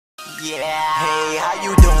Yeah, hey, how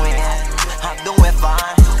you doing? I'm doing fine.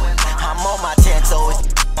 I'm on my 10 toes.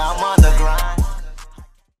 I'm on the grind.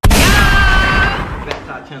 Back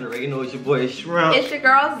to our channel, you know it's your boy Shrimp. It's your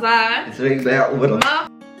girl Zai. Today we back with a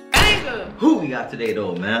banger. Who we got today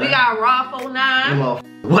though, man? We got Rob49.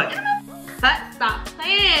 What? Cut Stop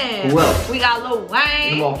Playing. Who else? We got Lil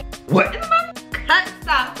Wayne. What? Cut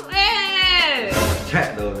Stop Playing.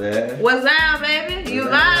 Chat though, man. Wassam, baby. You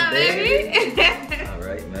mine, baby.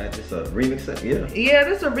 Alright, man. Just a remix, yeah. Yeah,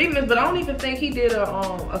 this is a remix, but I don't even think he did a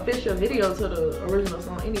official video to the original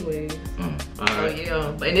song anyways. Alright. Yeah,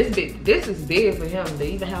 and this is big for him.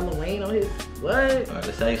 They even have Lil Wayne on his what? Alright,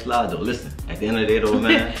 let's say slide though. Listen, at the end of the day though,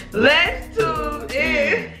 man. Let's tune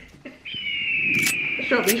in.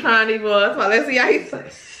 Shrimp be trying these boys, so let's see how he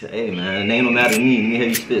says. Hey man, the name don't matter to me. Let me hear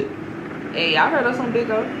you spit. Hey, y'all heard us on Big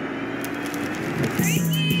O.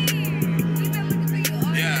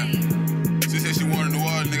 Yeah. She said she wanted the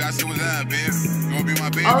water, nigga. I said, what's that, babe? You wanna be my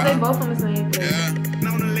baby? Oh, they both on the same place. Yeah.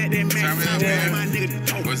 Turn me up, baby.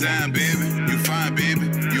 What's that, baby? You fine, baby.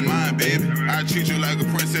 You mine, baby. I treat you like a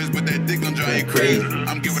princess, but that dick gon' drive you crazy.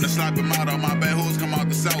 I'm giving a sloppy mouth. All my bad hoes come out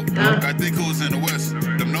the south. Got thick hoes in the west.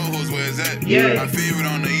 Them no hoes, where is that? Yeah. I favorite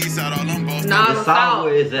on the east side, all them boss. Nah, The south,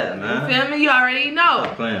 where is that, man? You feel me? You already know.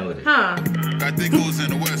 Stop playing with it. Huh? Got thick hoes in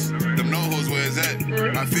the west. Them no hoes, where is that?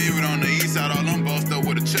 My favorite on the east side, all them bossed up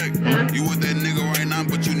with a check. You with that nigga right now,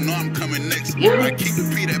 but you know I'm coming next. I keep the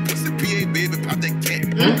P, that pussy PA, baby, pop that cat.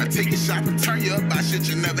 I take you shopping, turn you up by shit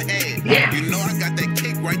you never had. You know I got that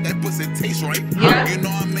cake right, that pussy tastes right. You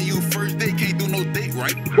know I made you first date, can't do no date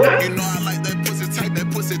right. You know I like that pussy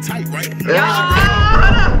tight, right?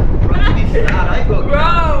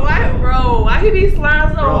 Bro, why he be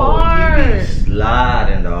sliding so hard? He be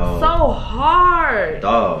sliding, dog. So hard.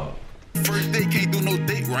 Dog. First date, can't do no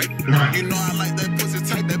date right. You know I like that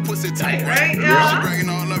pussy tight, right? Yeah. She bragging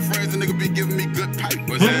all her friends, and nigga be giving me good pipe.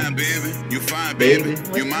 What's that, baby? You fine, baby.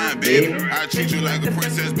 You mine, baby. I treat you like a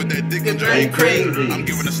princess, but that dick can drive you crazy. I'm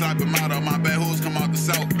giving a sloppy mouth. All my bad hoes come out the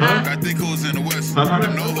south. Got thick hoes in the west.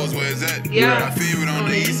 Them no hoes, where is that? Yeah. My favorite on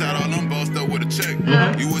the east side, all them bossed up with a check.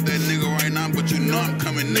 You with that nigga right now, but you know I'm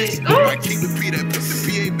coming next. I keep the P, that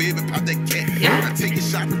pussy PA, baby, pop that cat. I take you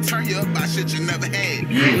shopping, turn you up by shit you never had.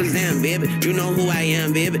 What's that, baby? You know who I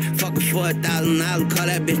am, baby. Fuck her for $1,000. Call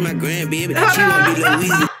that bitch my grandbaby. She won't be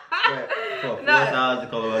Louise. $4,000 to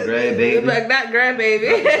call her grandbaby. Not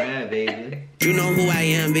grandbaby. Grandbaby. You know who I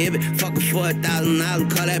am, baby. Fuck her for $1,000.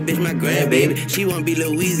 Call that bitch my grandbaby. She won't be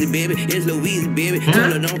Louise, baby. It's Louise, baby.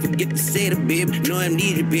 Tell her don't forget to say the baby. No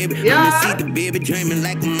amnesia, baby. I'ma see the baby. Dreaming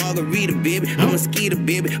like a margarita, baby. I'm a skeeter,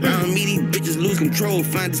 baby. Around me, these bitches lose control.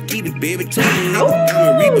 Find the skeeter, baby. Tell me niggas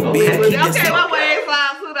I'm a reaper, baby. Okay, my way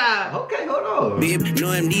slides to that. Okay, hold on. Baby,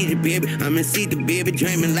 no amnesia, baby. I'ma see the baby.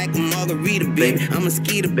 Dreaming like a margarita, baby. I'm a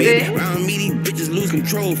skeeter, baby. Around me, these bitches lose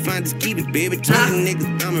control. Find the skeeter, baby. Tell me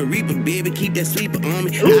niggas I'm a reaper, baby. Keep that sleeper on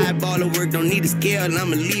me. Eyeball of work, don't need a scale, and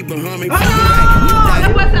I'm a Libra, homie.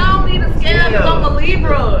 That's what I don't need a scale, because I'm a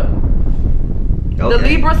Libra. The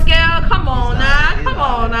Libra scale, come on now.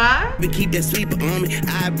 But keep that sweeper on me.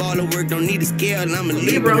 Eyeball of work, don't need a scale, and I'm a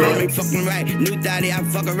Libra, homie. Fucking right. New thotty, I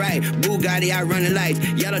fuck her right. Bugatti, I run the lights.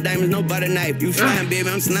 Yellow diamonds, no butter knife. You fine, baby,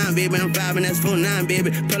 I'm slime, baby. I'm 5 and that's 4'9",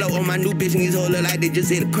 baby. Pull up on my new bitch and these hoes look like they just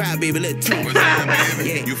hit a cry, baby. Look, two. What's that,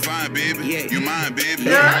 baby? You fine, baby. You mine, baby.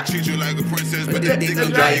 I treat you like a princess, but that dick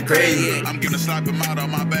gon' drive you crazy. I'm giving a sloppy mouth. All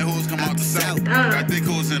my bad hoes come out the south. Got thick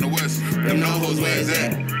hoes in the west. Them no hoes, where is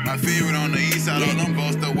that? My favorite on the east side, all them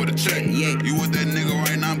bossed up with a check. You with that nigga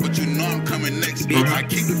right now, but you know I'm coming next. I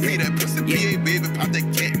keep the P, that pussy PA, baby, pop that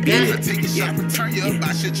cat. I take you shopping, turn you up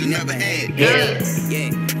by shit you never had.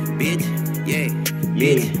 Bitch,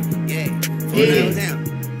 bitch, $4 down.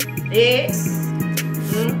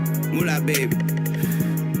 Moolah, baby.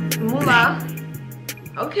 Moolah.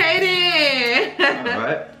 Okay then.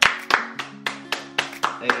 Alright.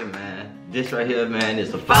 Hey man, this right here, man,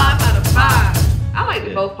 is a 5 out of 5. I like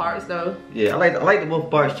the both parts though. Yeah, I like the both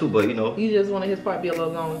parts too, but you know. You just wanted his part to be a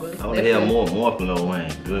little longer. I want to hear more from Lil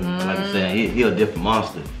Wayne. Like I'm saying, he a different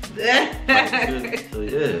monster. So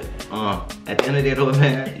yeah, at the end of the day though,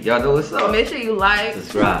 man, y'all know what's up. Make sure you like,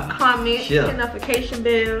 subscribe, comment, hit the notification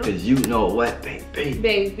bell. Cause you know what, baby.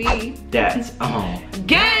 Baby. That's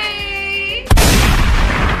Gang!